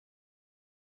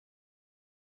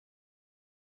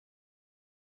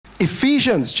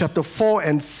Ephesians chapter 4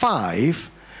 and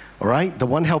 5, all right, the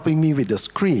one helping me with the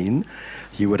screen,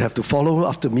 he would have to follow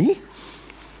after me.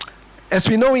 As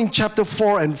we know, in chapter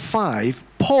 4 and 5,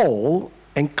 Paul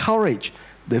encouraged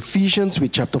the Ephesians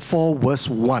with chapter 4 verse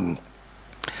 1.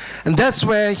 And that's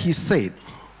where he said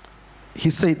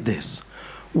this: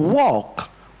 walk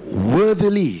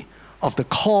worthily of the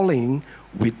calling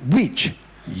with which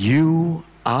you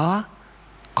are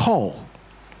called.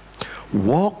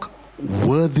 Walk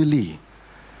worthily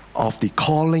of the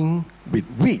calling with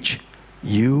which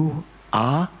you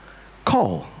are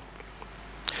called.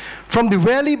 From the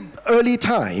very early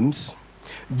times,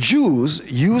 Jews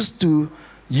used to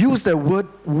use the word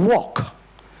walk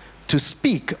to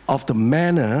speak of the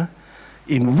manner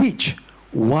in which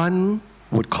one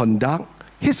would conduct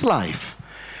his life.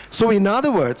 So in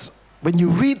other words, when you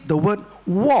read the word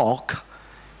walk,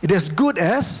 it is as good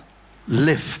as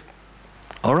live.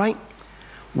 All right?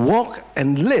 Walk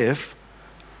and live,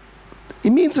 it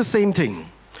means the same thing.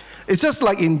 It's just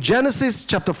like in Genesis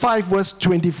chapter 5 verse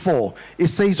 24. It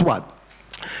says what?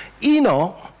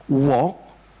 Enoch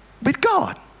walked with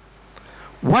God.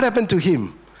 What happened to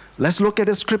him? Let's look at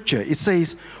the scripture. It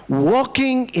says,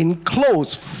 walking in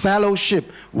close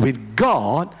fellowship with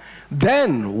God.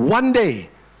 Then one day,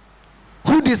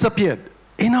 who disappeared?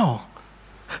 Enoch.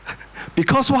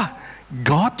 Because what?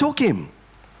 God took him.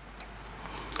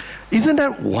 Isn't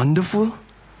that wonderful?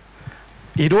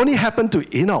 It only happened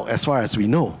to Enoch as far as we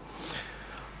know.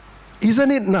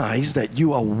 Isn't it nice that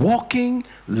you are walking,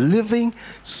 living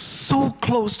so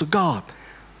close to God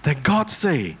that God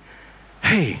say,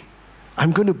 hey,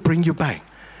 I'm going to bring you back.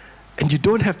 And you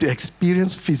don't have to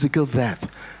experience physical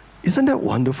death. Isn't that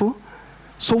wonderful?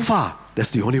 So far,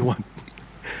 that's the only one.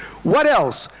 What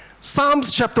else?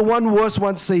 Psalms chapter 1 verse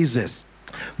 1 says this: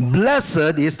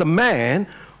 blessed is the man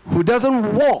who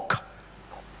doesn't walk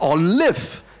or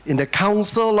live in the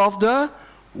counsel of the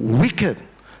wicked,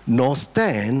 nor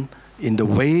stand in the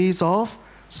ways of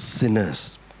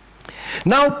sinners.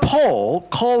 Now Paul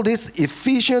called these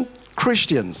Ephesian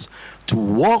Christians to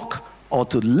walk or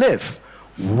to live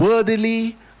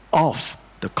worthily of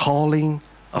the calling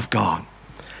of God.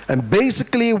 And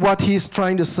basically what he's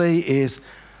trying to say is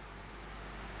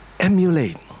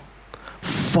emulate,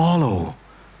 follow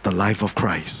the life of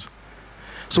Christ.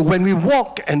 So when we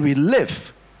walk and we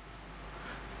live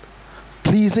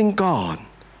pleasing God,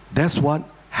 that's what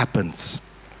happens.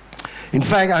 In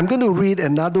fact, I'm going to read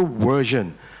another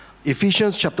version.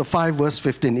 Ephesians chapter 5 verse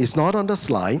 15 is not on the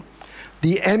slide.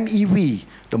 The MEV,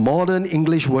 the modern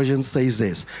English version, says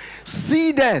this: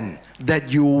 see then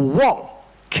that you walk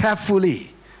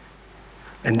carefully.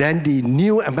 And then the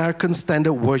New American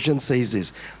Standard Version says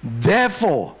this: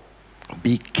 therefore,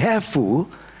 be careful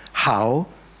how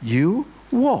you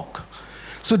walk.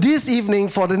 So this evening,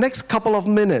 for the next couple of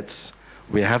minutes,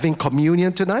 we're having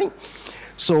communion tonight.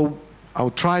 So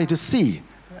I'll try to see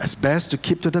as best to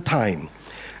keep to the time.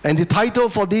 And the title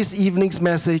for this evening's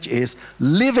message is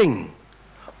Living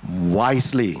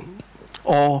Wisely,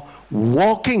 or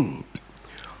Walking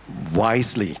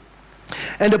Wisely.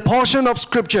 And the portion of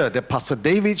scripture that Pastor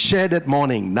David shared that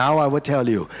morning, now I will tell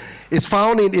you, is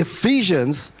found in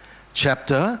Ephesians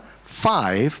chapter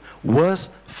 5 verse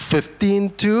 15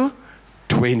 to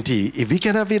 20. If we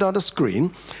can have it on the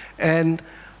screen. And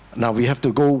now we have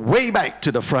to go way back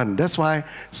to the front. That's why,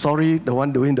 sorry, the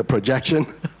one doing the projection.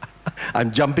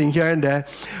 I'm jumping here and there.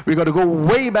 We've got to go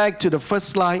way back to the first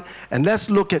slide, and let's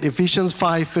look at Ephesians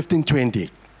 5, 15, 20.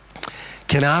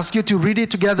 Can I ask you to read it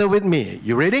together with me?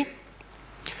 You ready?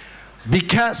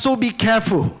 So be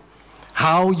careful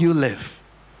how you live.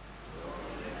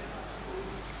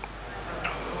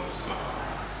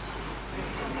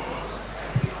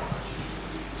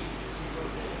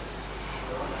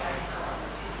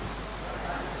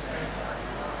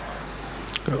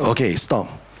 Okay, stop.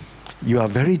 You are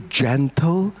very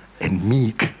gentle and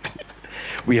meek.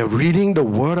 We are reading the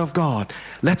Word of God.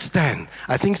 Let's stand.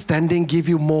 I think standing gives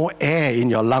you more air in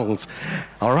your lungs.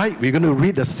 All right, we're going to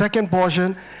read the second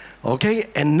portion. Okay,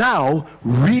 and now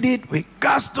read it with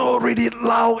gusto, read it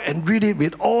loud, and read it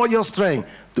with all your strength.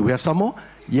 Do we have some more?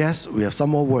 Yes, we have some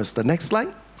more words. The next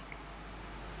slide.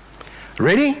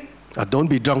 Ready? Don't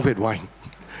be drunk with wine.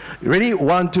 Ready?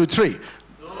 1, 2, 3.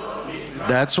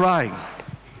 That's right.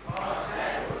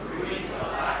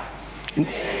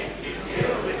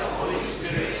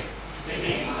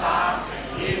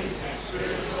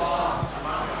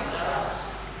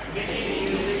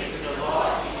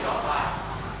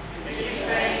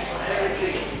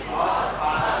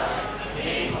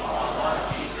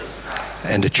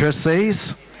 And the church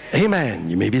says, amen.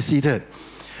 You may be seated.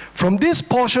 From this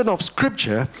portion of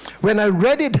scripture, when I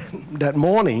read it that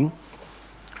morning,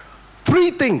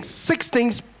 6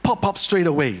 things pop up straight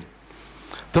away.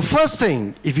 The first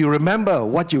thing, if you remember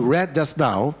what you read just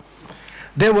now,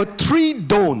 there were 3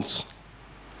 don'ts.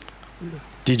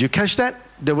 Did you catch that?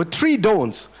 There were 3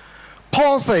 don'ts.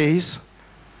 Paul says,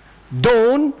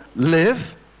 don't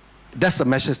live, that's the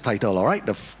message title, all right,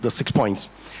 the 6 points.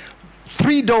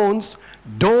 3 don'ts.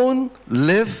 Don't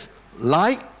live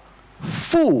like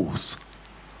fools.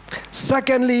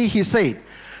 Secondly, he said,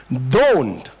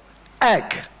 don't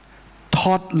act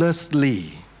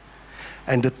thoughtlessly.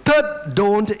 And the third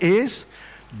don't is,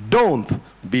 don't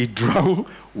be drunk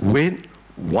with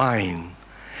wine.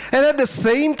 And at the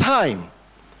same time,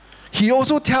 he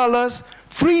also tells us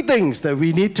 3 things that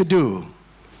we need to do.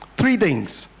 3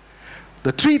 things.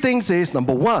 The 3 things is,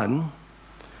 number 1,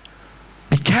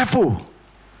 be careful.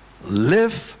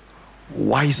 Live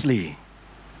wisely.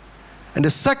 And the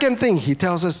second thing he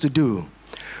tells us to do,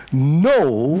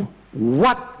 know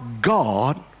what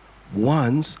God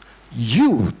wants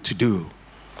you to do.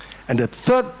 And the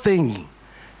third thing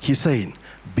he said,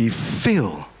 be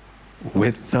filled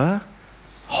with the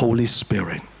Holy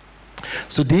Spirit.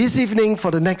 So this evening,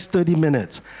 for the next 30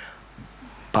 minutes,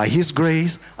 by His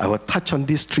grace, I will touch on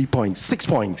these 3 points, 6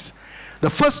 points. The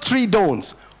first 3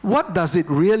 don'ts. What does it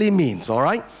really mean, all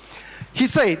right? He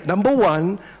said, number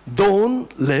 1,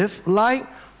 don't live like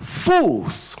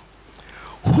fools.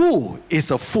 Who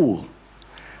is a fool?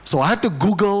 So I have to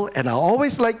Google, and I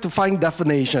always like to find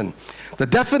definition. The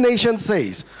definition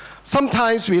says,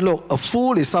 sometimes we look, a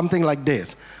fool is something like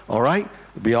this, all right?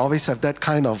 We always have that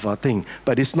kind of thing,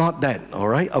 but it's not that, all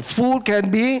right? A fool can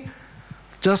be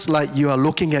just like you are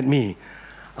looking at me.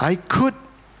 I could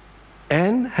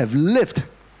and have lived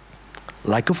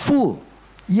like a fool.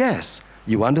 Yes,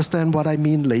 you understand what I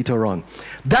mean later on.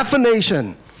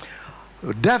 Definition,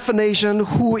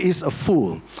 who is a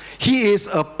fool? He is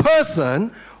a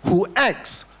person who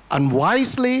acts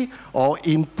unwisely or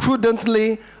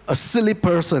imprudently, a silly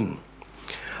person.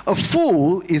 A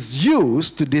fool is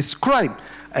used to describe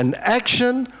an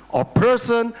action or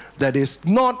person that is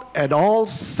not at all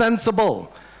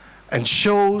sensible and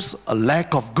shows a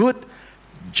lack of good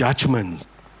judgment.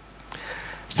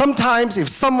 Sometimes if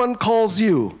someone calls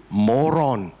you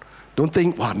moron, don't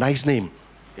think, wow, nice name.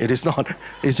 It is not.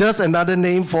 It's just another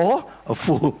name for a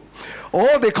fool.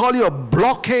 Or they call you a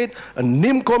blockhead, a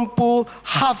nincompoop,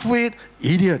 half-wit,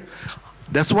 idiot.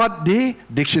 That's what the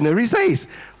dictionary says.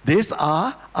 These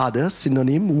are other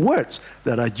synonym words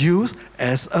that are used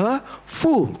as a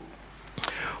fool.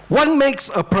 What makes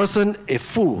a person a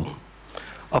fool?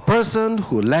 A person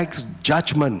who lacks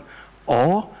judgment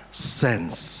or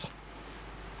sense.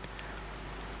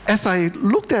 As I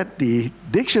looked at the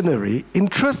dictionary,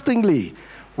 interestingly,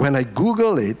 when I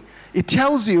Google it, it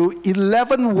tells you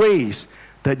 11 ways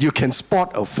that you can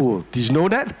spot a fool. Did you know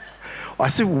that? I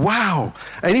said, wow.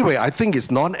 Anyway, I think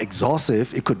it's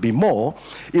non-exhaustive. It could be more.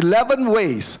 11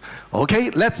 ways.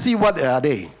 Okay, let's see what are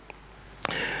they.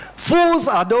 Fools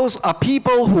are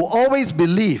people who always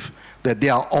believe that they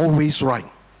are always right.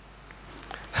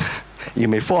 You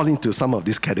may fall into some of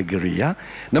this category, yeah?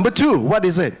 Number 2, what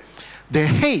is it? They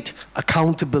hate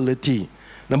accountability.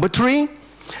 Number 3,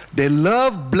 they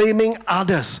love blaming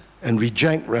others and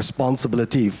reject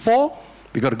responsibility. 4,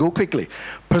 we got to go quickly.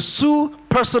 Pursue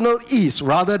personal ease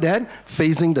rather than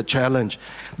facing the challenge.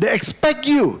 They expect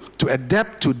you to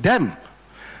adapt to them.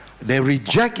 They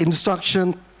reject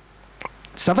instruction.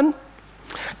 7,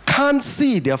 can't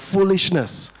see their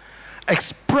foolishness.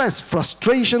 Express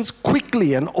frustrations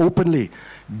quickly and openly.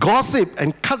 Gossip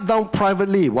and cut down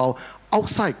privately while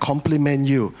outside compliment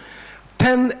you.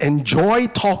 10, enjoy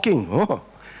talking. Oh,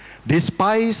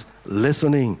 despise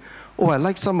listening. Oh, I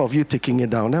like some of you taking it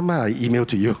down. Never mind, I email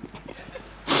to you.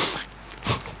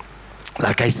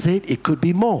 Like I said, it could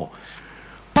be more.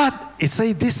 But it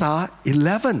says these are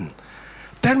 11.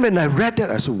 Then when I read that,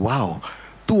 I said, wow,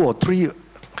 2 or 3,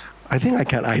 I think I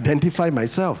can identify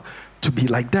myself to be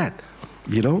like that.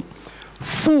 You know,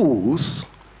 fools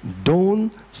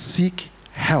don't seek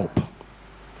help.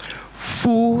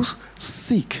 Fools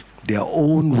seek their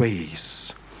own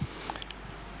ways.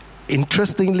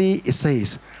 Interestingly, it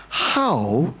says,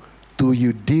 how do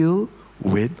you deal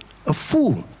with a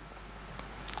fool?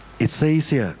 It says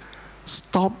here,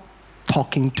 stop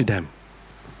talking to them.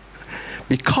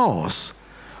 Because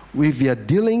if you are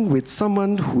dealing with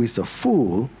someone who is a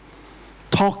fool,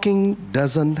 talking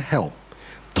doesn't help.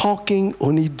 Talking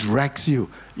only drags you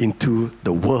into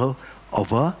the world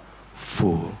of a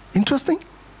fool. Interesting?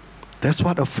 That's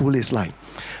what a fool is like.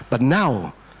 But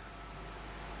now,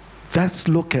 let's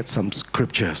look at some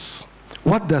scriptures.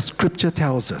 What the scripture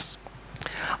tells us.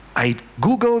 I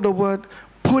Googled the word,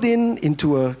 put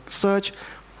into a search,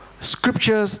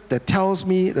 scriptures that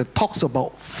talks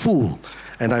about fool.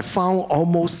 And I found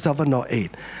almost 7 or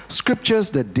 8 scriptures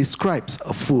that describes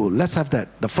a fool. Let's have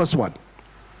that. The first one.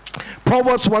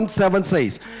 Proverbs 1:7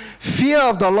 says, fear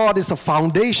of the Lord is the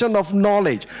foundation of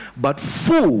knowledge, but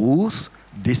fools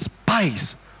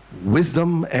despise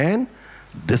wisdom and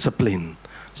discipline.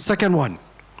 Second one,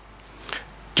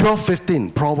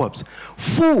 12:15, Proverbs.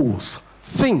 Fools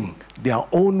think their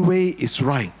own way is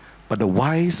right, but the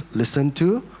wise listen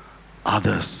to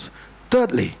others.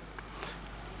 Thirdly,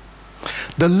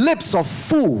 the lips of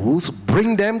fools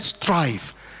bring them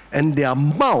strife, and their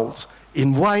mouths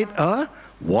invite a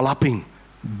walloping,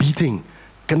 beating,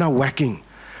 kena whacking.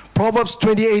 Proverbs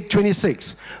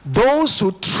 28:26. Those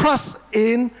who trust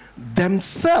in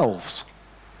themselves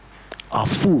are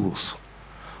fools,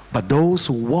 but those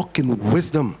who walk in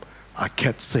wisdom are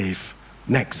kept safe.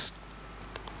 Next.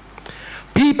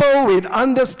 People with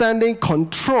understanding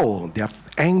control their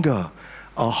anger.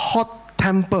 A hot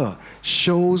temper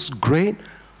shows great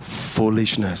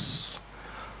foolishness.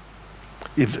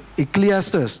 If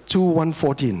Ecclesiastes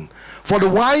 2:1-14. For the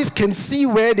wise can see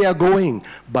where they are going,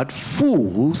 but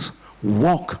fools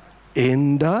walk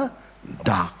in the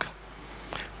dark.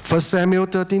 1 Samuel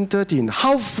 13:13.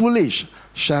 How foolish,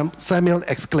 Samuel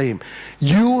exclaimed.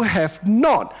 You have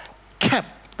not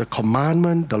kept the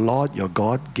commandment the Lord your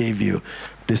God gave you.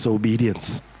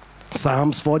 Disobedience.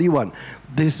 Psalms 41.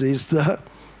 This is the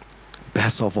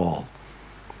best of all.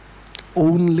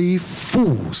 Only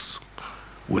fools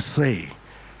will say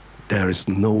there is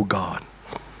no God.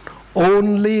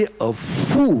 Only a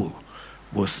fool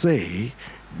will say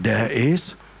there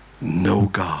is no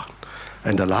God.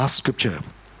 And the last scripture.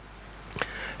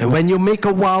 And when you make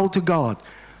a vow to God,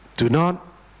 do not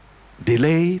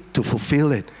delay to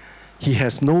fulfill it. He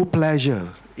has no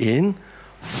pleasure in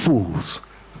fools.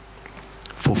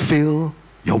 Fulfill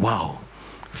your vow.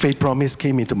 Faith promise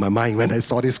came into my mind when I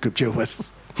saw this scripture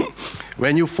verse.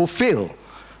 When you fulfill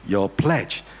your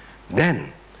pledge,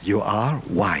 then you are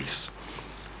wise.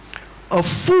 A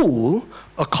fool,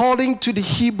 according to the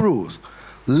Hebrews,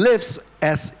 lives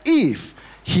as if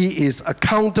he is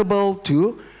accountable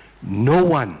to no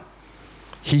one.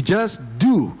 He just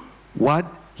do what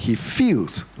he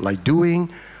feels like doing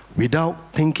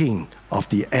without thinking of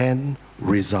the end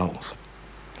result.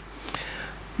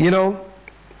 You know,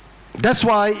 that's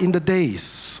why in the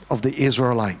days of the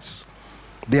Israelites,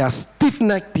 they are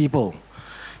stiff-necked people.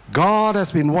 God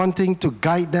has been wanting to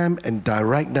guide them and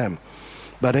direct them.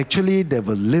 But actually, they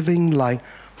were living like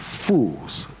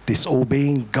fools,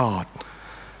 disobeying God.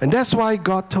 And that's why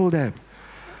God told them,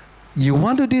 you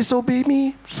want to disobey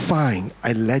me? Fine,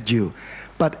 I let you.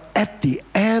 But at the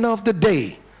end of the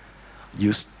day,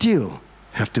 you still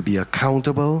have to be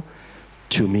accountable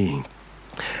to me.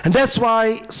 And that's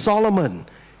why Solomon,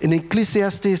 in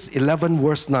Ecclesiastes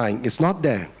 11:9, it's not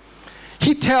there.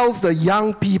 He tells the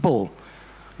young people,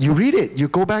 you read it, you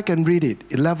go back and read it,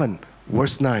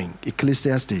 11:9,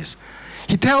 Ecclesiastes.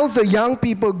 He tells the young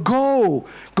people, go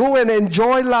and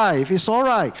enjoy life, it's all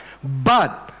right.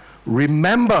 But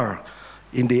remember,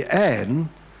 in the end,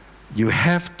 you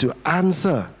have to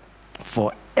answer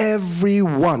for every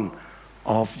one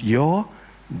of your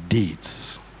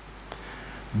deeds.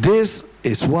 This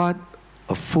is what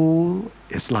a fool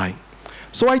is like.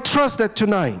 So I trust that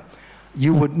tonight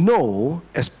you would know,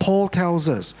 as Paul tells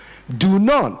us, do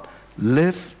not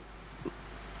live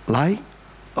like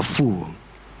a fool.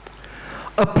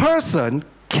 A person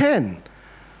can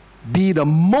be the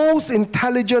most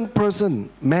intelligent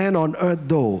man on earth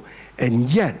though, and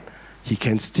yet he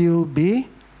can still be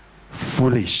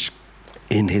foolish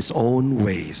in his own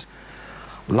ways.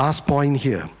 Last point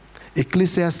here,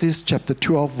 Ecclesiastes chapter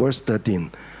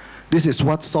 12:13. This is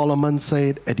what Solomon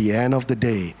said at the end of the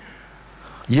day.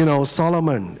 You know,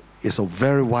 Solomon is a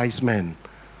very wise man.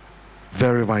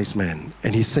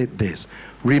 And he said this,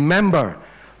 remember,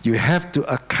 you have to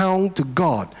account to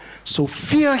God, so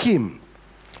fear him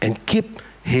and keep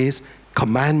his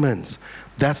commandments.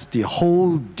 That's the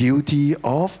whole duty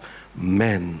of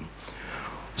men.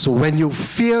 So when you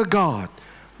fear God,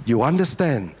 you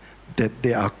understand that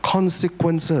there are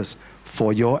consequences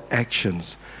for your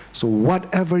actions. So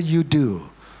whatever you do,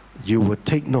 you will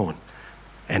take note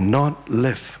and not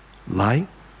live like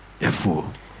a fool.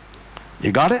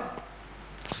 You got it?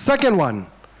 Second one,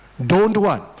 don't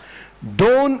what?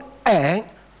 Don't act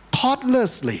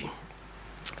thoughtlessly.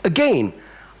 Again,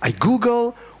 I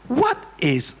Google what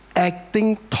is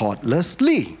acting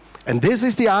thoughtlessly? And this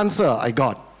is the answer I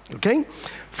got, okay?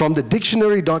 From the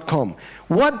dictionary.com.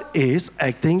 What is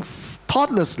acting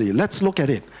thoughtlessly. Let's look at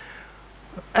it.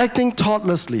 Acting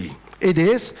thoughtlessly. It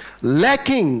is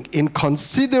lacking in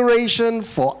consideration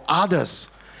for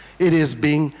others. It is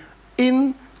being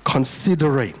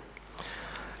inconsiderate.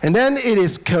 And then it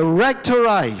is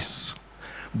characterized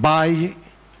by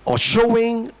or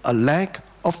showing a lack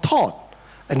of thought.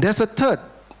 And there's a third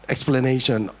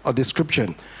explanation or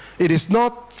description. It is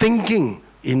not thinking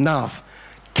enough,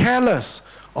 careless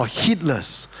or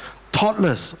heedless,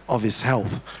 thoughtless of his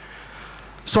health.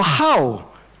 So how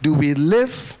do we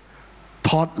live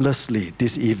thoughtlessly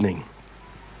this evening?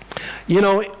 You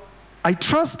know, I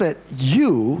trust that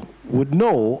you would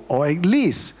know, or at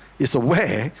least is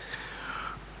aware,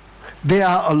 there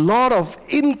are a lot of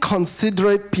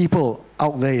inconsiderate people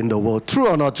out there in the world. True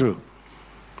or not true?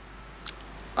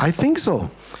 I think so.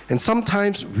 And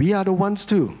sometimes we are the ones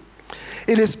too.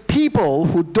 It is people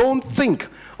who don't think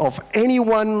of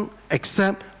anyone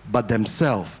except but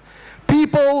themselves.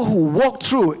 People who walk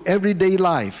through everyday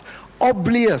life,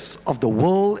 oblivious of the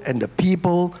world and the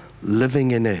people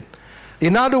living in it.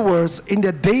 In other words, in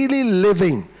their daily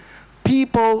living,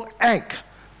 people act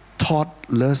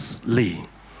thoughtlessly.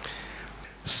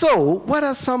 So, what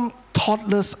are some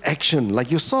thoughtless actions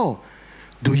like you saw?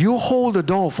 Do you hold the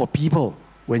door for people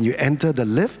when you enter the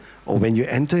lift or when you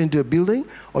enter into a building?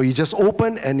 Or you just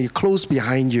open and you close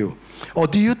behind you? Or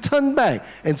do you turn back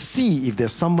and see if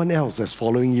there's someone else that's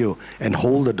following you and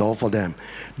hold the door for them?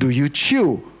 Do you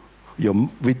chew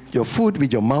with your food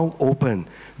with your mouth open?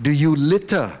 Do you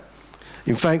litter?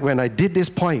 In fact, when I did this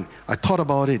point, I thought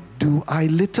about it. Do I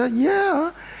litter?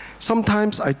 Yeah.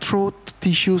 Sometimes I throw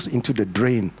tissues into the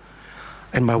drain.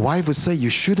 And my wife would say,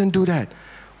 you shouldn't do that.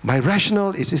 My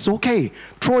rationale is, it's okay.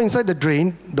 Throw inside the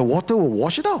drain, the water will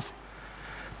wash it off.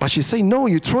 But she said, no,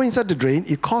 you throw inside the drain,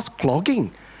 it causes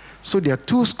clogging. So there are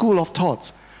two schools of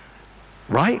thoughts,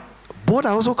 right? Both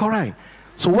are also correct.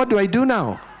 So what do I do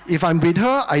now? If I'm with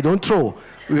her, I don't throw.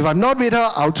 If I'm not with her,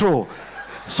 I'll throw.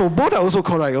 So both are also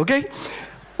correct, okay?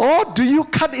 Or do you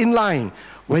cut in line?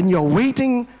 When you're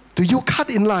waiting, do you cut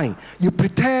in line? You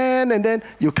pretend and then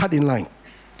you cut in line.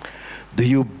 Do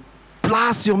you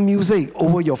blast your music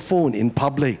over your phone in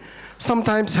public?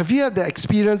 Sometimes, have you had the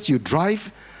experience you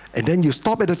drive and then you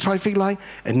stop at the traffic light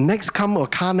and next comes a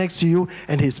car next to you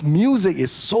and his music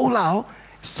is so loud,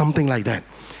 something like that?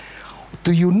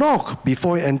 Do you knock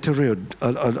before you enter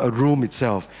a room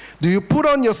itself? Do you put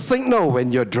on your signal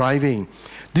when you're driving?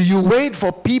 Do you wait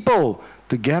for people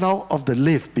to get out of the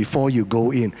lift before you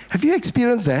go in? Have you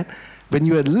experienced that? When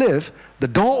you're at the lift, the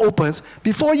door opens,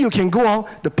 before you can go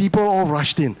out, the people all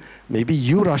rushed in. Maybe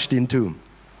you rushed in too.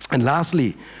 And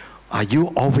lastly, are you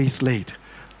always late?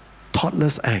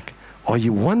 Thoughtless act. Or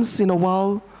you once in a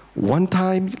while, one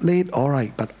time late, all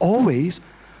right, but always,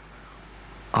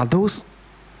 are those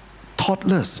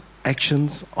thoughtless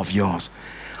actions of yours?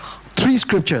 3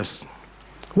 scriptures.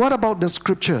 What about the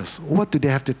scriptures? What do they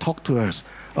have to talk to us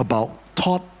about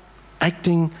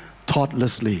acting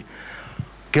thoughtlessly?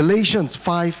 Galatians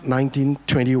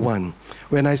 5:19-21.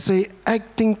 When I say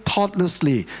acting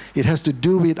thoughtlessly, it has to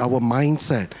do with our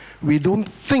mindset. We don't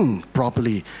think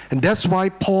properly. And that's why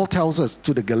Paul tells us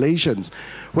to the Galatians,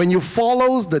 when you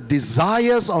follow the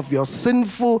desires of your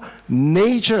sinful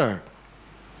nature,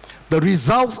 the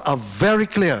results are very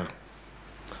clear.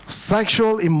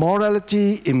 Sexual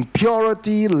immorality,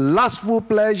 impurity, lustful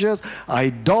pleasures,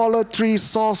 idolatry,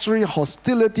 sorcery,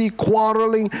 hostility,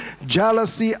 quarreling,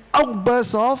 jealousy,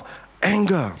 outbursts of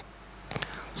anger,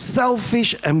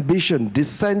 selfish ambition,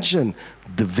 dissension,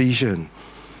 division.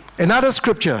 Another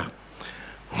scripture.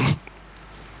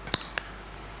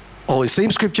 The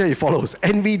same scripture it follows.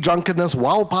 Envy, drunkenness,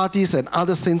 wild parties, and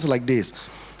other sins like this.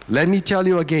 Let me tell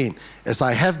you again, as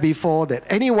I have before, that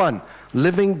anyone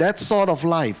living that sort of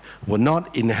life will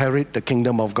not inherit the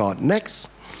kingdom of God. Next,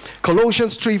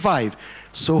 Colossians 3:5.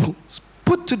 So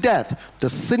put to death the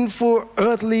sinful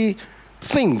earthly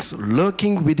things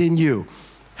lurking within you.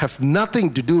 Have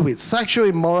nothing to do with sexual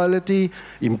immorality,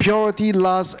 impurity,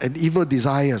 lust, and evil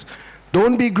desires.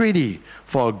 Don't be greedy,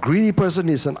 for a greedy person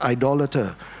is an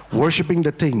idolater, worshipping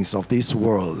the things of this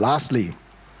world. Lastly,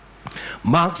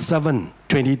 Mark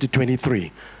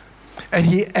 7:20-23. And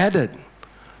he added,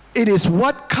 it is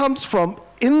what comes from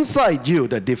inside you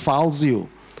that defiles you.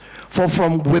 For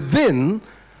from within,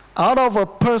 out of a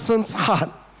person's heart,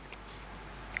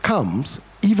 comes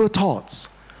evil thoughts,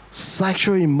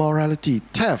 sexual immorality,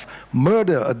 theft,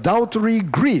 murder, adultery,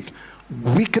 greed,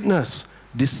 wickedness,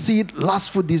 deceit,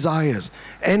 lustful desires,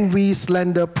 envy,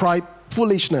 slander, pride,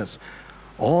 foolishness.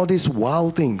 All these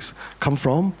wild things come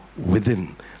from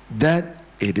within. That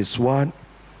it is what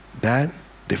that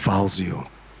defiles you.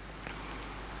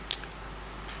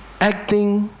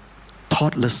 Acting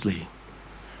thoughtlessly,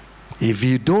 if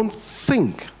you don't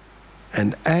think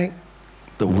and act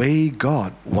the way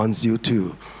God wants you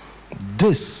to,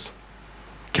 this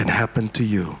can happen to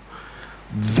you.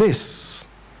 This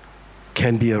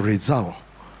can be a result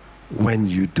when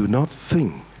you do not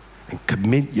think and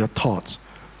commit your thoughts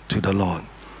to the Lord.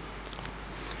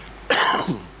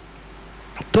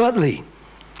 Thirdly,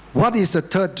 what is the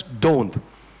third don't?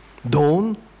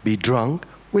 Don't be drunk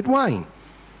with wine.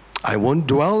 I won't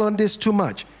dwell on this too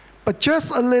much, but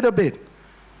just a little bit.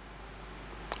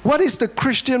 What is the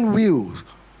Christian view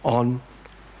on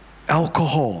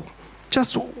alcohol?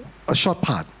 Just a short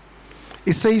part.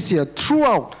 It says here,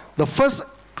 throughout the first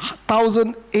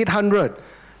 1,800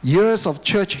 years of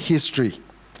church history,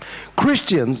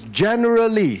 Christians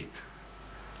generally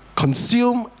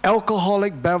consume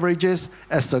alcoholic beverages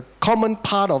as a common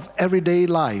part of everyday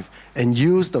life and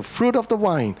use the fruit of the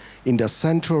vine in their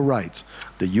central rites,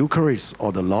 the Eucharist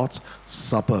or the Lord's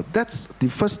Supper. That's the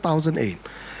first 1,008.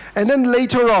 And then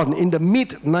later on, in the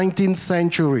mid-19th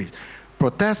century,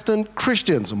 Protestant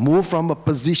Christians moved from a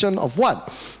position of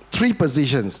what? 3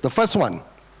 positions. The first one,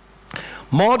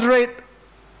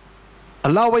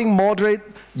 allowing moderate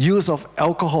use of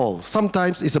alcohol.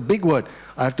 Sometimes it's a big word.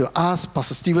 I have to ask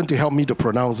Pastor Stephen to help me to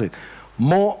pronounce it.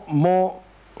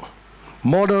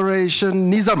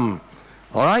 Moderationism.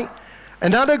 All right?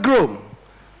 Another group,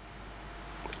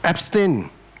 abstain.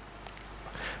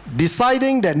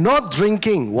 Deciding that not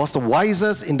drinking was the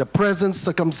wisest in the present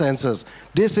circumstances.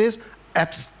 This is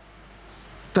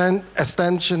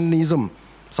abstentionism.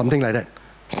 Something like that.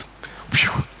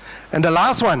 And the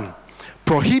last one,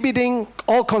 prohibiting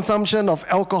all consumption of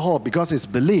alcohol because it's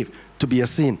believed to be a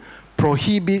sin.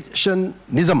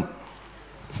 Prohibitionism.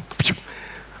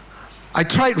 I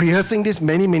tried rehearsing this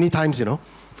many times,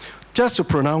 just to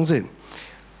pronounce it.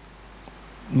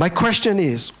 My question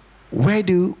is, where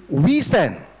do we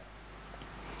stand?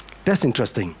 That's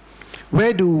interesting.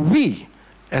 Where do we,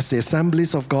 as the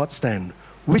Assemblies of God, stand?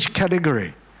 Which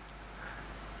category?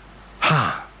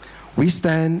 We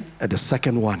stand at the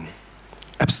second one,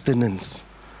 abstinence.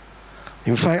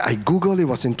 In fact, I Googled, it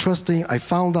was interesting. I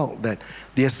found out that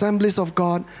the Assemblies of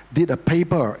God did a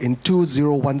paper in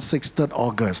 2016, 3rd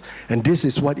August, and this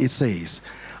is what it says.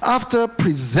 After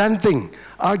presenting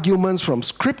arguments from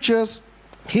scriptures,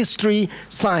 history,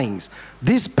 science,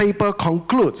 this paper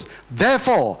concludes,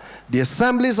 therefore, the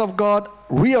Assemblies of God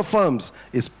reaffirms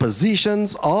its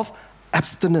positions of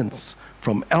abstinence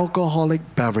from alcoholic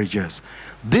beverages.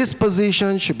 This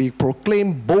position should be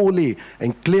proclaimed boldly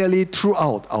and clearly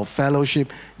throughout our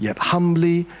fellowship, yet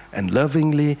humbly and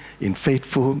lovingly in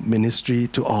faithful ministry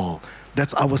to all.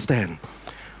 That's our stand.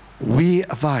 We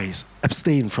advise,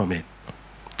 abstain from it.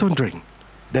 Don't drink.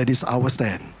 That is our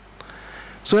stand.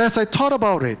 So as I thought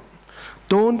about it,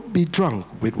 don't be drunk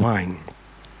with wine.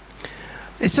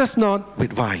 It's just not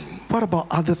with wine. What about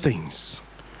other things?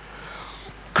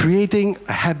 Creating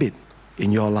a habit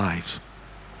in your lives.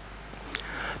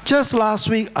 Just last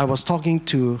week, I was talking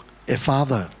to a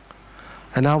father,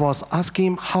 and I was asking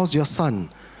him, how's your son?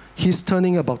 He's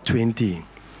turning about 20.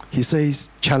 He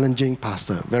says, challenging,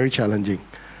 pastor, very challenging,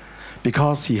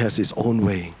 because he has his own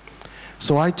way.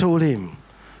 So I told him,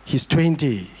 he's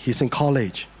 20, he's in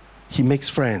college, he makes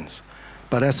friends.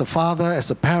 But as a father, as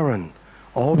a parent,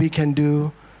 all we can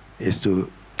do is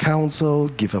to counsel,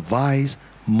 give advice,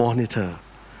 monitor.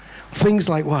 Things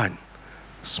like what?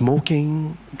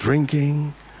 Smoking,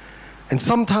 drinking. And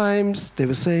sometimes they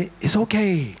will say, it's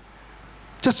okay.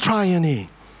 Just try any.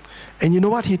 And you know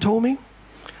what he told me?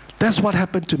 That's what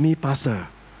happened to me, pastor.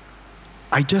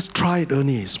 I just tried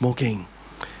only smoking.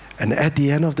 And at the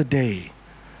end of the day,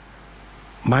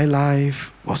 my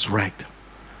life was wrecked.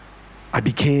 I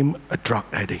became a drug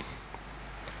addict.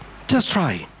 Just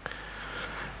try.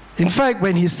 In fact,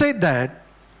 when he said that,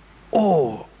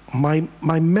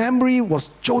 my memory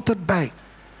was jolted back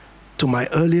to my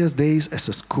earliest days as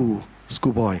a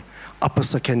schoolboy, upper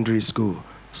secondary school,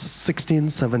 16,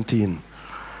 17.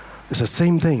 It's the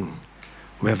same thing.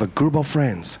 We have a group of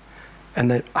friends,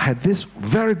 and I had this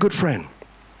very good friend,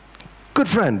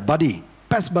 buddy,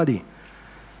 best buddy,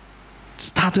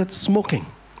 started smoking,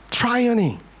 try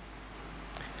any.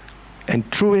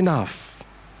 And true enough,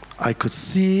 I could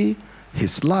see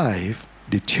his life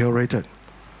deteriorated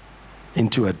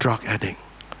into a drug addict.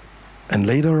 And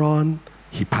later on,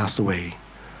 he passed away.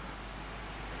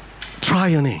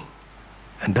 Try any.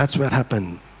 And that's what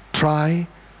happened. Try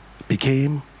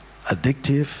became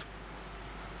addictive,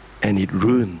 and it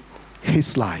ruined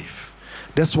his life.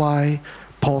 That's why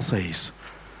Paul says,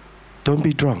 don't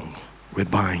be drunk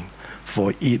with wine,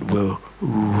 for it will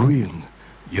ruin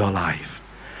your life.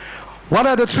 What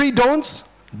are the 3 don'ts?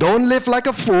 Don't live like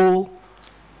a fool.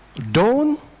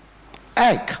 Don't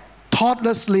act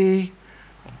thoughtlessly.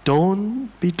 Don't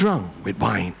be drunk with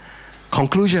wine.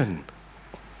 Conclusion.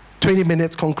 20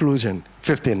 minutes conclusion.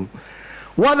 15.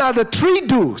 What are the 3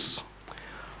 do's?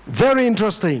 Very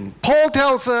interesting. Paul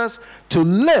tells us to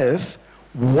live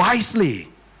wisely.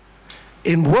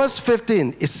 In verse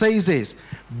 15, it says this: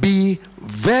 be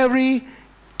very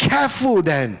careful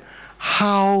then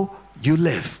how you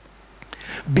live.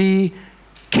 Be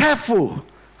careful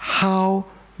how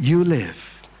you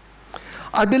live.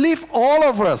 I believe all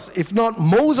of us, if not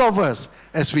most of us,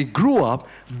 as we grew up,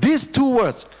 these 2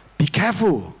 words, be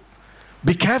careful.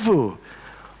 Be careful.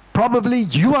 Probably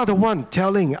you are the one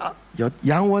telling your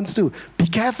young ones too, be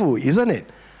careful, isn't it?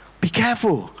 Be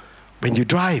careful when you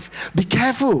drive. Be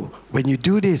careful when you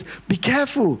do this. Be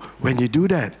careful when you do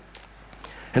that.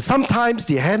 And sometimes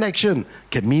the hand action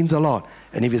can mean a lot.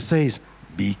 And if it says,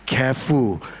 be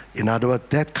careful, in other words,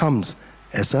 that comes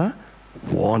as a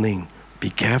warning. Be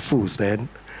careful then.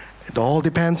 It all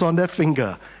depends on that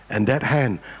finger and that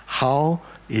hand, how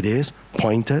it is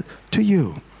pointed to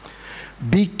you.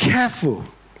 Be careful.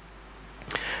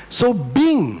 So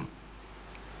being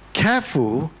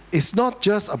careful is not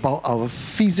just about our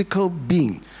physical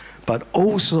being, but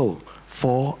also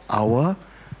for our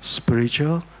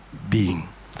spiritual being.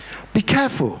 Be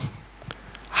careful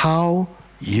how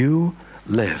you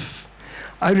live.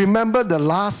 I remember the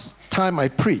last time I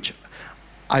preached,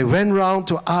 I went around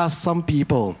to ask some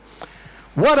people,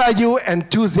 what are you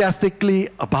enthusiastically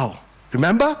about?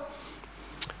 Remember?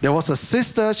 There was a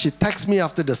sister, she texted me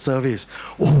after the service.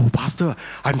 Oh, Pastor,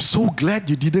 I'm so glad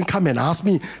you didn't come and ask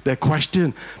me that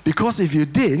question. Because if you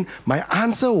did, my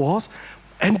answer was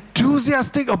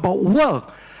enthusiastic about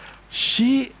work.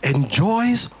 She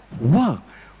enjoys work,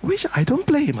 which I don't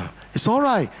blame her. It's all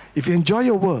right if you enjoy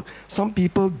your work. Some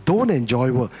people don't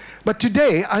enjoy work. But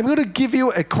today, I'm going to give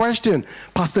you a question.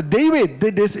 Pastor David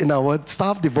did this in our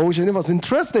staff devotion. It was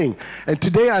interesting. And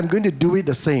today, I'm going to do it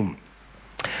the same.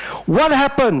 What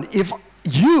happened if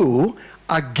you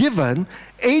are given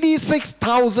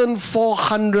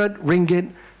 86,400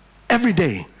 ringgit every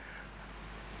day?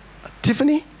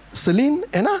 Tiffany? Celine?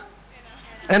 Anna?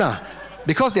 Anna.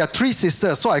 Because there are 3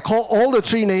 sisters, so I call all the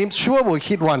 3 names. Sure, we'll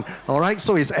hit one. All right?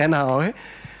 So it's Anna, all right?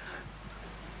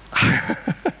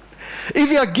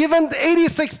 If you are given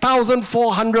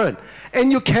 86,400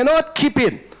 and you cannot keep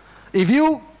it, if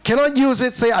you cannot use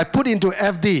it, say, I put into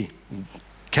FD.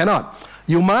 Cannot.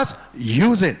 You must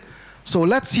use it. So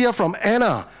let's hear from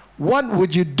Anna. What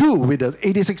would you do with the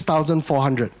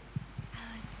 86,400?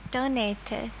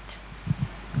 Donate it.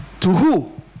 To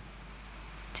who?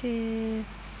 To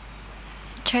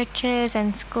churches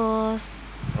and schools.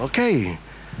 Okay.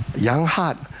 Young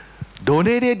heart.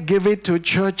 Donate it, give it to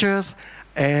churches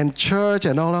and church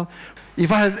and all that.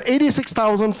 If I have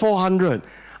 86,400,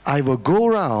 I will go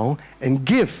around and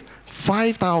give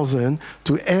 5,000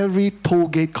 to every toll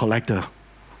gate collector.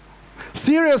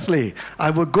 Seriously, I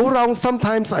will go around.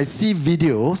 Sometimes I see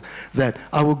videos that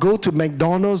I will go to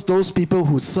McDonald's, those people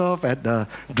who serve at the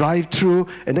drive-thru,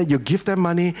 and then you give them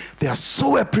money. They are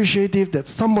so appreciative that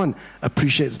someone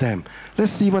appreciates them.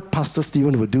 Let's see what Pastor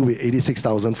Stephen will do with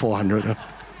 86,400.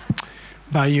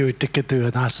 Buy you a ticket to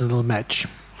an Arsenal match.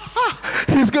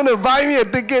 He's going to buy me a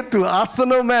ticket to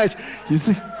Arsenal match. You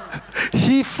see?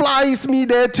 He flies me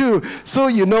there too. So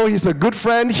you know he's a good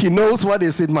friend. He knows what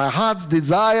is in my heart's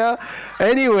desire.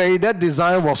 Anyway, that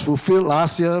desire was fulfilled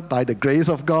last year by the grace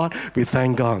of God. We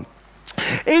thank God.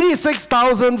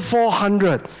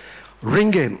 86,400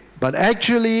 ringgit. But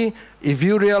actually, if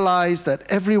you realize that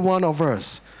every one of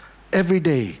us, every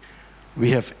day,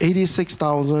 we have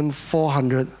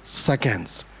 86,400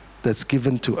 seconds that's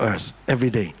given to us every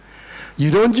day. You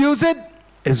don't use it,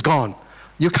 it's gone.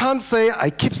 You can't say, I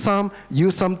keep some,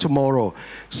 use some tomorrow.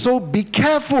 So be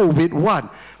careful with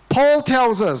what? Paul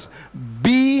tells us,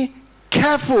 be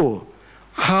careful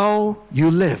how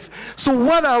you live. So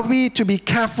what are we to be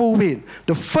careful with?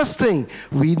 The first thing,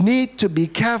 we need to be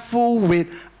careful with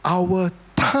our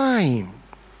time.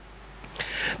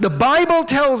 The Bible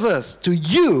tells us to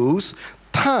use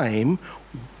time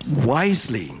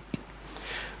wisely.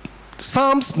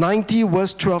 Psalms 90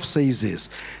 verse 12 says this,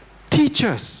 teach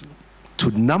us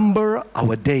to number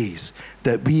our days,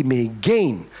 that we may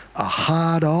gain a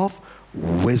heart of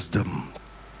wisdom.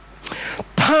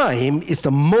 Time is the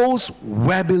most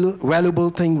valuable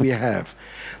thing we have.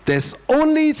 There's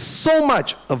only so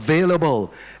much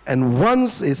available, and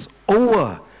once it's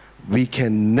over, we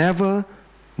can never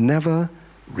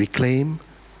reclaim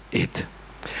it.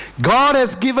 God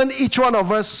has given each one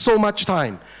of us so much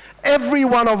time. Every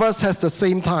one of us has the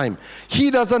same time.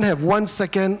 He doesn't have 1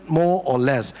 second more or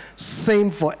less.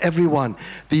 Same for everyone.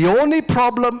 The only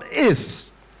problem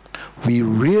is we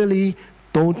really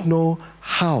don't know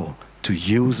how to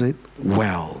use it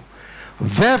well.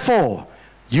 Therefore,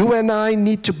 you and I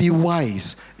need to be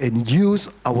wise and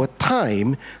use our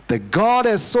time that God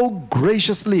has so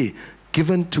graciously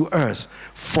given to us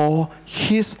for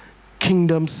His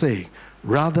kingdom's sake,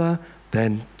 rather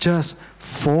than just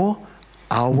for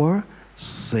our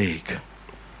sake.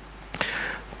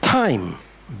 Time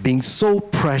being so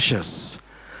precious.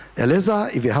 Eliza,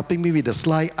 if you're helping me with the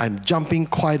slide, I'm jumping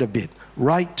quite a bit,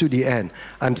 right to the end.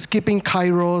 I'm skipping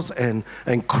Kairos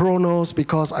and Chronos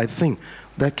because I think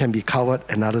that can be covered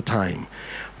another time.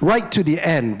 Right to the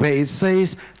end where it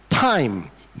says,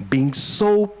 time being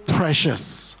so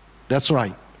precious. That's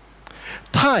right.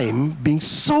 Time being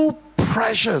so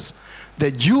precious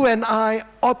that you and I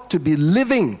ought to be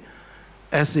living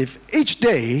as if each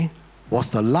day was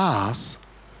the last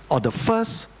or the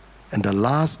first and the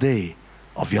last day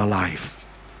of your life.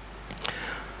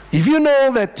 If you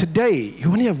know that today you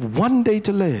only have 1 day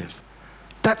to live,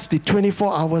 that's the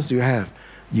 24 hours you have,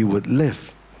 you would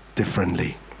live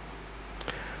differently.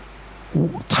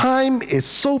 Time is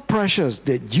so precious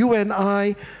that you and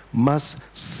I must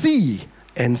see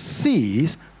and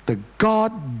seize the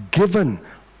God-given,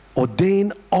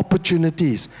 ordained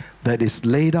opportunities that is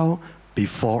laid out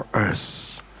before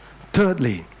us.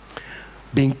 Thirdly,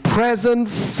 being present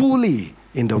fully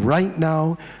in the right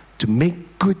now to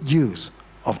make good use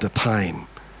of the time.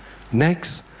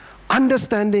 Next,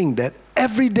 understanding that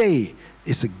every day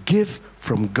is a gift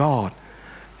from God,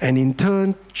 and in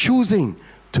turn choosing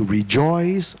to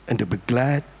rejoice and to be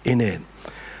glad in it.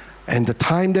 And the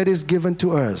time that is given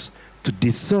to us to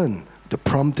discern the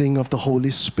prompting of the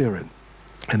Holy Spirit.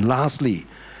 And lastly,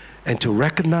 and to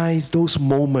recognize those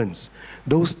moments,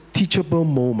 those teachable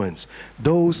moments,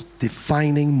 those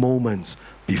defining moments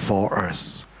before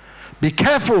us. Be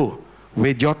careful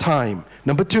with your time.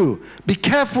 Number 2, be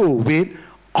careful with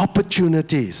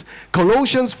opportunities.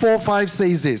 Colossians 4:5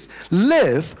 says this,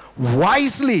 live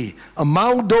wisely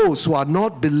among those who are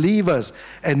not believers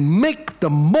and make the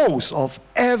most of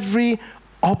every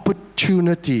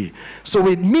opportunity. So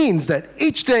it means that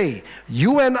each day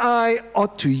you and I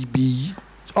ought to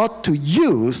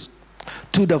use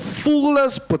to the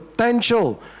fullest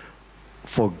potential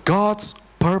for God's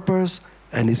purpose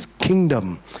and His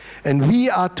kingdom. And we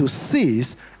are to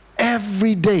seize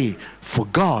every day for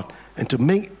God and to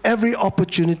make every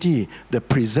opportunity that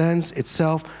presents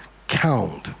itself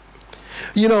count.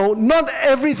 You know, not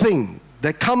everything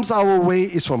that comes our way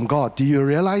is from God. Do you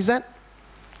realize that?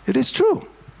 It is true.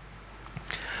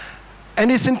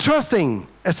 And it's interesting,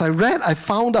 as I read, I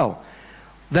found out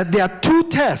that there are 2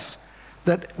 tests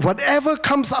that whatever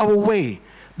comes our way,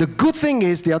 the good thing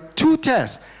is there are 2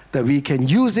 tests that we can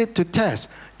use it to test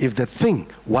if the thing,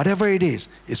 whatever it is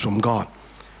from God.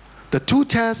 The 2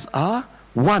 tests are,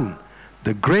 1,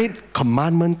 the Great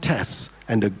Commandment test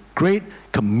and the Great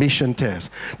Commission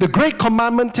test. The Great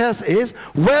Commandment test is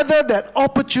whether that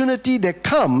opportunity that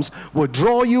comes will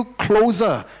draw you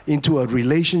closer into a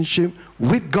relationship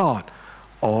with God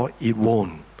or it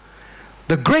won't.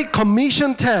 The Great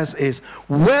Commission test is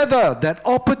whether that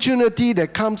opportunity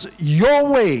that comes your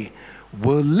way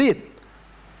will lead,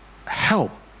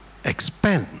 help,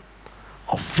 expand,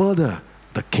 or further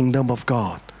the kingdom of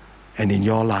God and in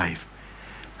your life.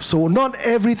 So not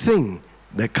everything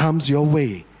that comes your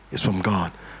way is from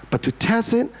God. But to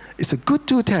test it, it's a good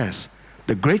 2 tests,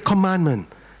 the Great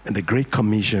Commandment and the Great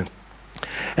Commission.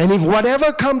 And if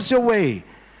whatever comes your way,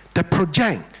 the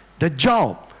project, the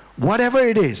job, whatever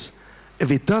it is, if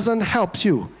it doesn't help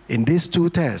you in these 2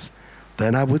 tests,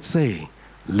 then I would say,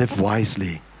 live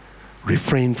wisely,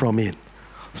 refrain from it,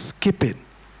 skip it,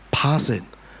 pass it,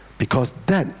 because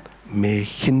that may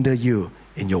hinder you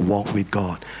in your walk with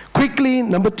God. Quickly,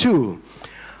 number 2,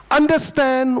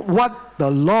 understand what the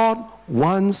Lord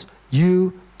wants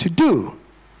you to do.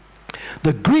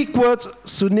 The Greek word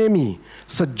tsunami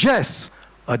suggests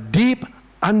a deep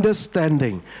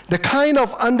understanding, the kind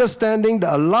of understanding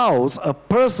that allows a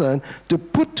person to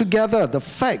put together the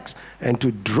facts and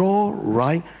to draw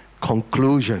right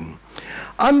conclusion.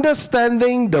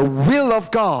 Understanding the will of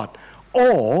God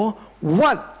or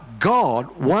what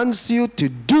God wants you to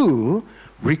do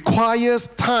requires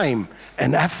time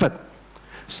and effort.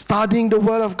 Studying the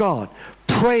Word of God,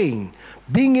 praying,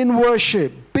 being in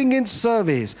worship, being in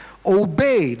service,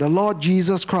 obey the Lord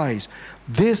Jesus Christ.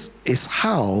 This is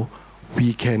how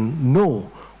we can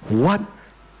know what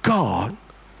God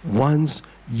wants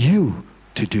you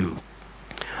to do.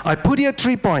 I put here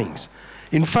 3 points.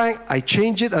 In fact, I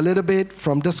changed it a little bit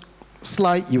from just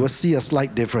slide, you will see a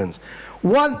slight difference.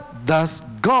 What does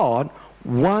God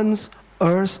want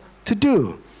us to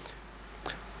do?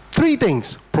 3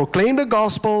 things: proclaim the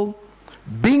gospel,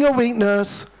 being a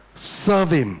witness,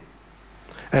 serve Him.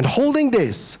 And holding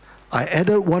this, I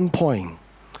added 1 point,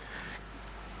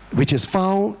 which is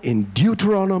found in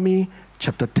Deuteronomy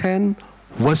chapter 10,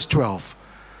 verse 12.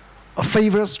 A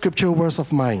favorite scripture verse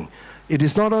of mine. It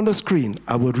is not on the screen.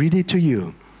 I will read it to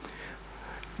you.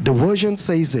 The version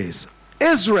says this: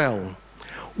 Israel,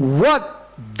 what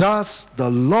does the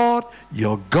Lord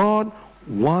your God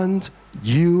want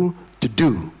you to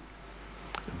do?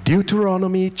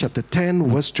 Deuteronomy chapter 10,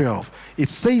 verse 12. It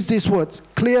says these words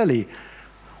clearly.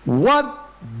 What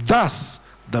does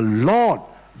the Lord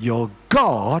your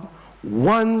God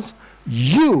wants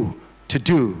you to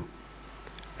do?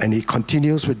 And he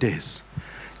continues with this: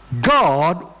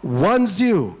 God wants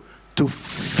you to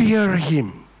fear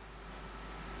Him.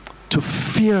 To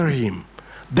fear Him.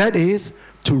 That is,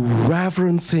 to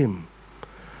reverence Him.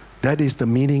 That is the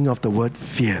meaning of the word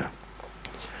fear.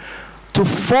 To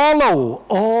follow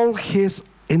all His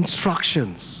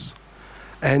instructions,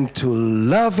 and to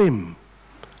love Him,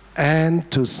 and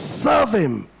to serve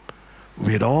Him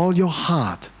with all your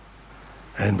heart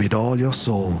and with all your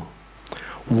soul.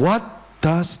 What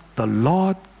does the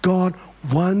Lord God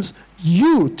wants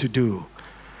you to do?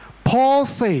 Paul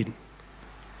said,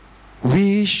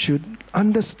 we should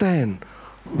understand,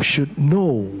 we should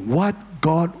know what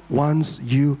God wants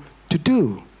you to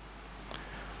do.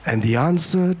 And the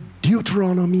answer,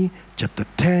 Deuteronomy chapter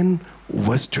 10,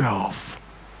 verse 12.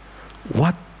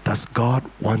 What does God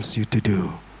wants you to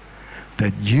do?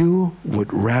 That you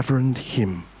would reverence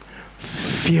Him,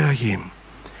 fear Him,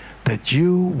 that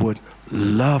you would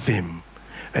love Him,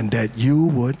 and that you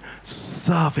would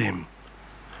serve Him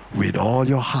with all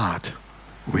your heart,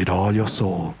 with all your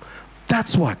soul.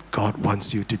 That's what God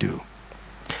wants you to do.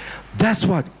 That's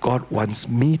what God wants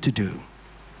me to do.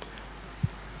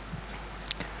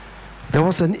 There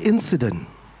was an incident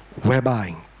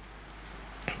whereby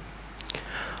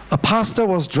a pastor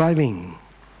was driving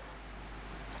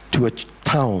to a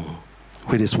town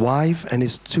with his wife and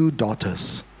his 2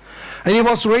 daughters. And it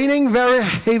was raining very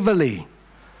heavily.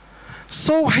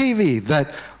 So heavy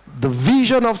that the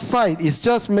vision of sight is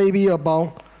just maybe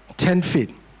about 10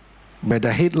 feet where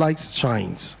the headlights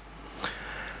shines.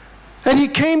 And he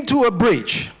came to a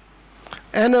bridge.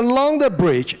 And along the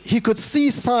bridge, he could see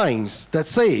signs that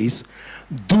says,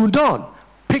 do not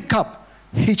pick up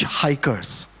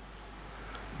hitchhikers.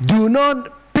 Do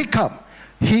not pick up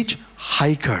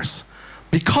hitchhikers.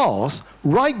 Because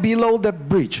right below the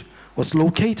bridge was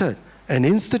located an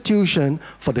institution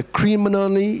for the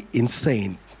criminally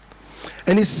insane.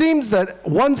 And it seems that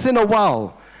once in a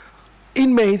while,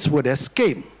 inmates would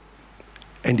escape.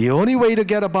 And the only way to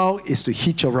get about is to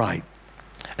hitch a ride.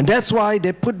 And that's why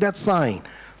they put that sign,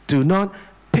 do not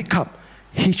pick up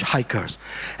hitchhikers.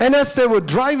 And as they were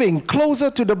driving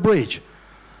closer to the bridge,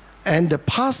 and the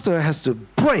pastor has to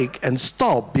brake and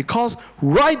stop because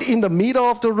right in the middle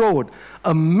of the road,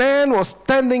 a man was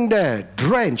standing there,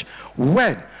 drenched,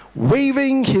 wet,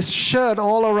 waving his shirt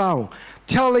all around,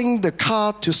 telling the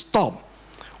car to stop.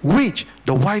 Which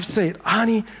the wife said,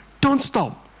 honey, don't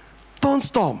stop, don't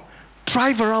stop.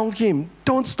 Drive around him,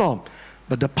 don't stop.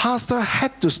 But the pastor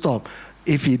had to stop.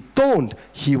 If he don't,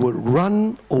 he would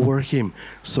run over him.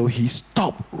 So he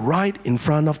stopped right in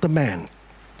front of the man.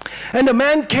 And the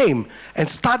man came and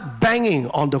started banging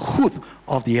on the hood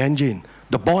of the engine,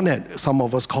 the bonnet, some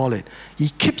of us call it. He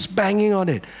keeps banging on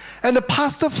it. And the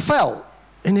pastor felt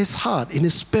in his heart, in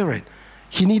his spirit,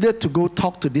 he needed to go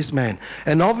talk to this man.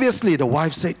 And obviously the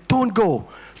wife said, don't go,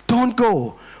 don't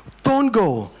go, don't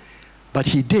go. But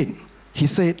he did. He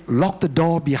said, lock the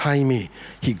door behind me.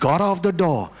 He got out of the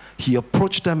door. He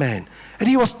approached the man. And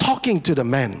he was talking to the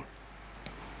man.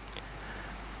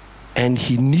 And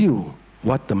he knew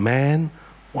what the man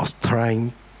was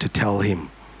trying to tell him.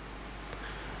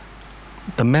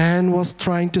 The man was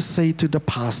trying to say to the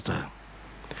pastor,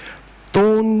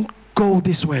 don't go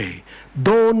this way.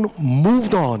 Don't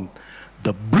move on.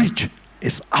 The bridge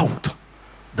is out.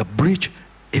 The bridge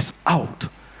is out.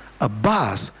 A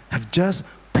bus have just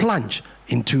plunged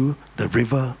into the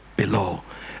river below.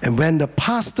 And when the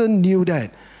pastor knew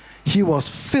that, he was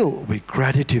filled with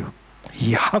gratitude.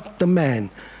 He hugged the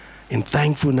man in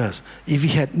thankfulness. If he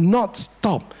had not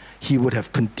stopped, he would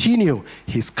have continued.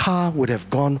 His car would have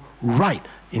gone right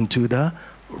into the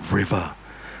river.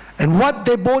 And what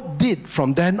they both did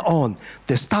from then on,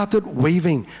 they started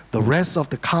waving the rest of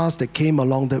the cars that came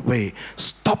along that way,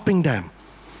 stopping them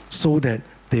so that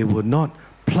they would not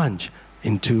plunge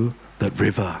into the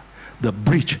river. The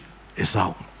bridge is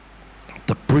out.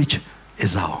 The bridge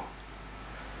is out.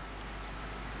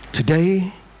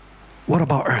 Today, what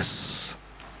about us?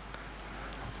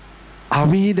 Are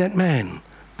we that man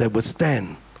that would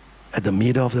stand at the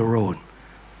middle of the road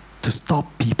to stop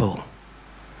people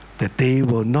that they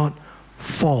will not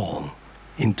fall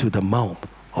into the mouth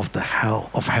of the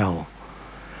hell?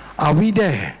 Are we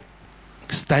there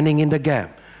standing in the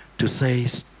gap to say,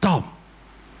 stop,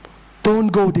 don't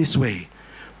go this way,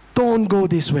 don't go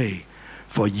this way,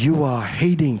 for you are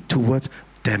heading towards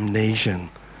damnation?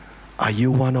 Are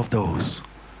you one of those?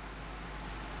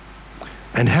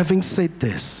 And having said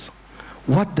this,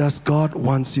 what does God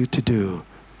want you to do?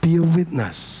 Be a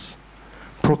witness.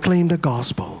 Proclaim the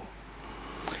gospel.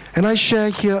 And I share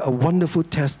here a wonderful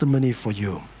testimony for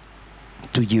you,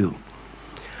 to you.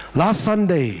 Last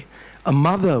Sunday, a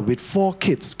mother with 4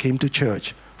 kids came to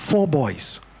church, 4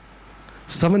 boys,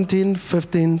 17,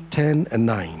 15, 10, and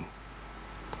 9.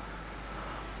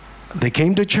 They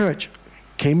came to church,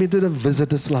 came into the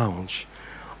visitors' lounge.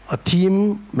 A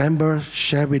team member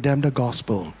shared with them the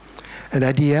gospel. And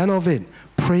at the end of it,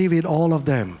 pray with all of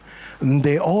them. And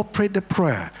they all prayed the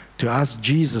prayer to ask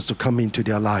Jesus to come into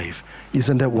their life.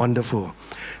 Isn't that wonderful?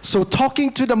 So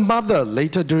talking to the mother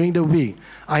later during the week,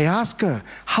 I asked her,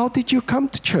 how did you come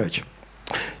to church?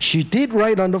 She did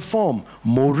write on the form,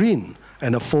 Maureen,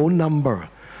 and a phone number.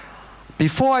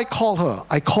 Before I called her,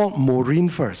 I called Maureen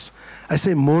first. I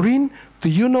said, Maureen, do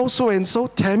you know so-and-so,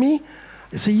 Tammy?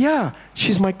 I said, yeah,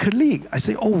 she's my colleague. I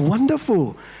said, oh,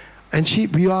 wonderful. And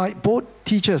we are both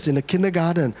teachers in the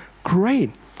kindergarten.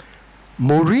 Great.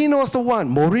 Maureen was the one.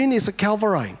 Maureen is a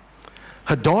Calvary.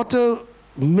 Her daughter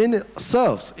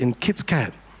serves in Kids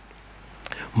Camp.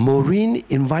 Maureen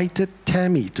invited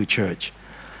Tammy to church,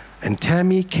 and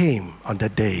Tammy came on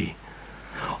that day.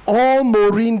 All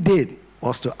Maureen did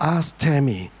was to ask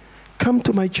Tammy, come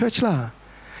to my church lah.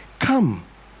 Come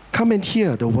and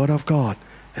hear the word of God.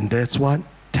 And that's what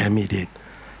Tammy did.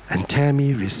 And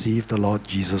Tammy received the Lord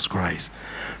Jesus Christ.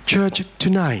 Church,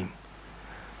 tonight,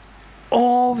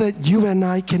 all that you and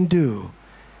I can do,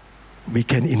 we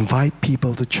can invite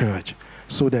people to church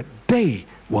so that they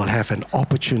will have an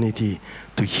opportunity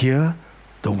to hear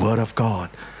the word of God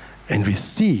and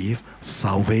receive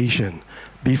salvation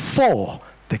before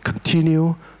they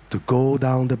continue to go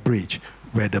down the bridge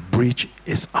where the bridge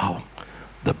is out.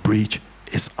 The bridge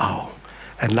is out.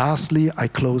 And lastly, I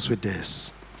close with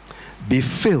this. Be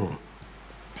filled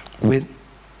with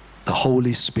the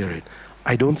Holy Spirit.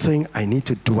 I don't think I need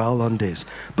to dwell on this,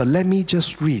 but let me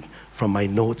just read from my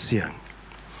notes here.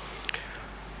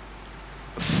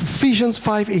 Ephesians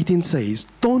 5:18 says,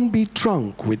 don't be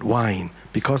drunk with wine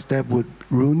because that would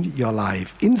ruin your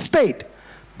life. Instead,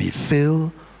 be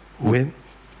filled with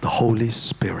the Holy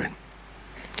Spirit.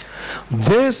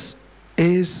 This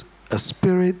is a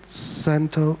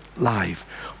spirit-centered life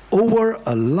over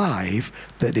a life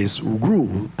that is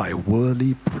ruled by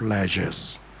worldly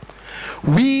pleasures.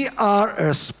 We are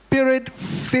a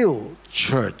spirit-filled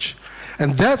church,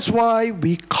 and that's why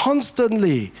we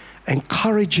constantly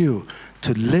encourage you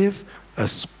to live a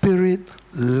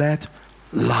spirit-led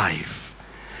life.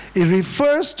 It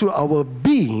refers to our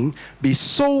being be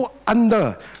so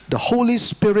under the Holy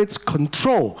Spirit's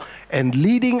control and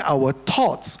leading our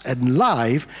thoughts and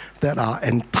life that are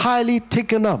entirely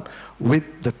taken up with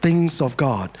the things of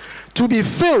God. To be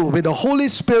filled with the Holy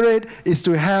Spirit is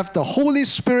to have the Holy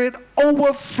Spirit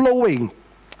overflowing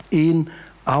in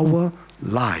our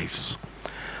lives.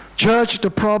 Church, the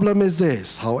problem is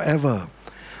this, however,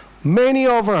 many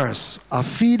of us are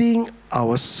feeding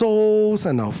our souls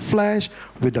and our flesh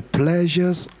with the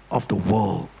pleasures of the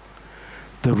world.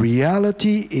 The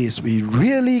reality is we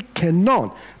really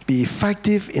cannot be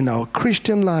effective in our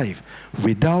Christian life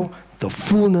without the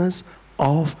fullness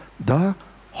of the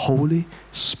Holy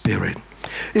Spirit.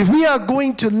 If we are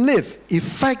going to live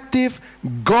effective,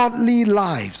 godly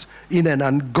lives in an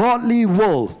ungodly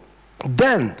world,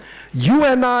 then you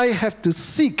and I have to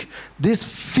seek this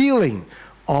feeling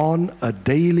on a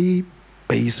daily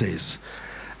basis.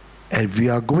 And we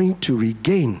are going to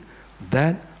regain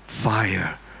that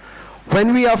fire.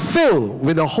 When we are filled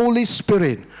with the Holy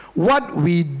Spirit, what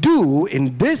we do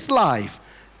in this life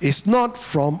is not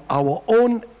from our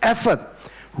own effort.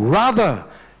 Rather,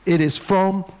 it is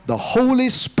from the Holy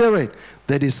Spirit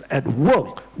that is at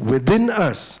work within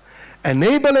us,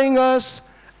 enabling us,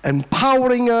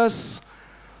 empowering us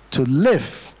to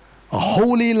live a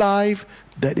holy life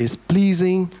that is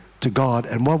pleasing to God.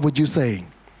 And what would you say?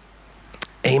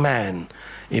 Amen.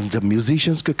 If the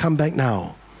musicians could come back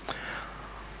now.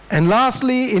 And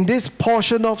lastly, in this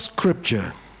portion of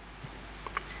Scripture,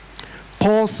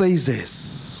 Paul says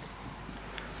this: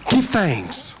 give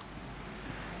thanks.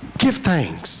 Give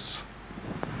thanks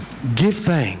Give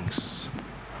thanks.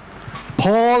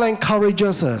 Paul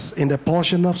encourages us in the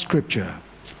portion of Scripture.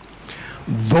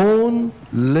 Don't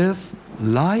live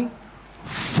like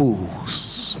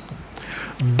fools.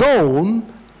 Don't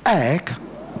act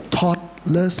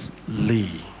thoughtlessly.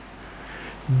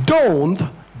 Don't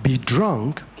be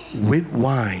drunk with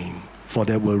wine, for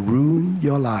that will ruin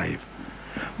your life.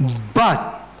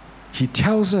 But he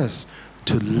tells us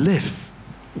to live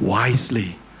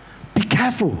wisely. Be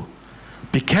careful.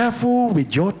 Be careful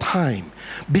with your time.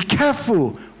 Be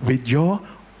careful with your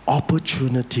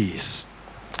opportunities.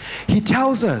 He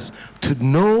tells us to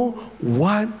know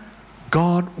what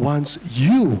God wants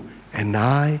you and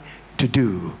I to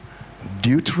do.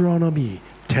 Deuteronomy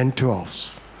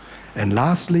 10:12. And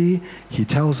lastly, he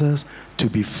tells us to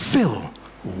be filled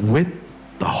with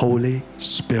the Holy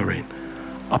Spirit.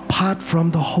 Apart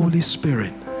from the Holy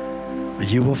Spirit,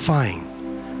 you will find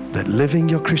that living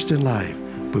your Christian life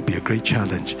will be a great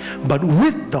challenge. But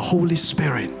with the Holy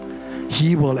Spirit,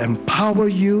 he will empower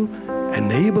you,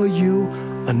 enable you,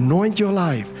 anoint your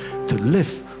life to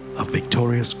live a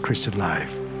victorious Christian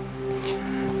life.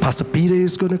 Pastor Peter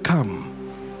is going to come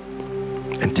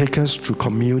and take us through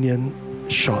communion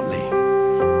shortly.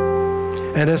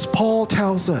 And as Paul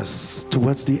tells us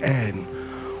towards the end,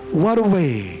 what a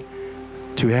way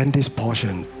to end this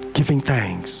portion, giving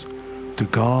thanks to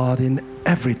God in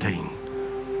everything.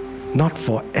 Not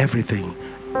for everything,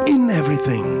 in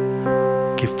everything.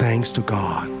 Give thanks to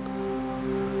God.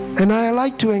 And I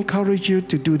like to encourage you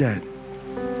to do that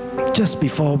just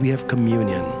before we have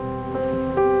communion.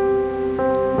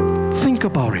 Think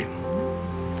about it.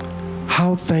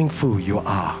 How thankful you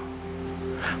are.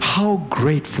 How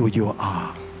grateful you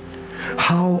are.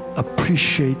 How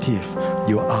appreciative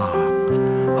you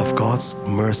are of God's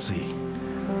mercy,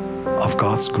 of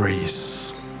God's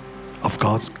grace, of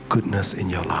God's goodness in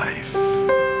your life.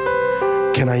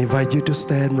 Can I invite you to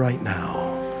stand right now?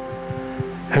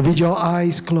 And with your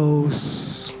eyes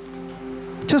closed,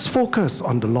 just focus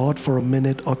on the Lord for a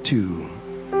minute or two.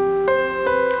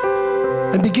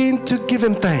 And begin to give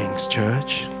Him thanks,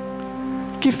 church.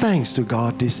 Give thanks to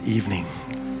God this evening.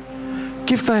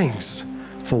 Give thanks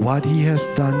for what He has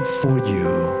done for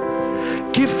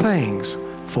you. Give thanks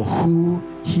for who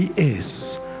He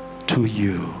is to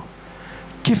you.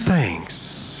 Give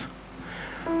thanks.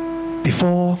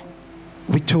 Before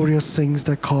Victoria sings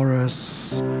the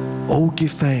chorus, oh,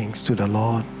 give thanks to the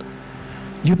Lord,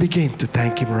 you begin to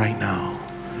thank Him right now.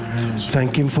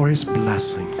 Thank Him for His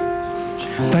blessing.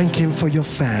 Thank Him for your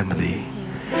family.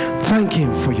 Thank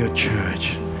Him for your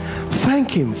church.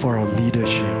 Thank Him for our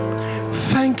leadership.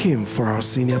 Thank Him for our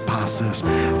senior pastors.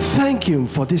 Thank Him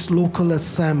for this local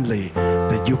assembly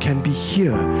that you can be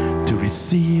here to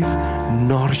receive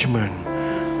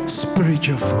nourishment,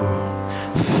 spiritual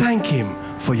food. Thank Him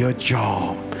for your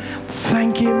job.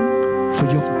 Thank Him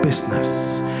for your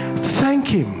business. Thank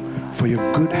Him for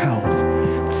your good health.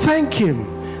 Thank Him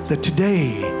that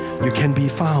today you can be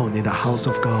found in the house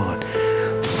of God.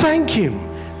 Thank Him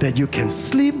that you can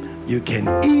sleep, you can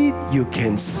eat, you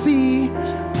can see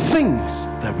things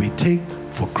that we take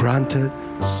for granted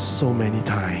so many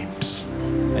times.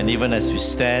 And even as we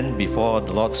stand before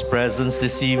the Lord's presence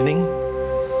this evening,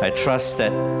 I trust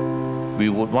that we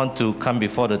would want to come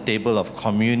before the table of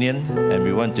communion, and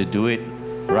we want to do it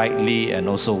rightly and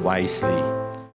also wisely.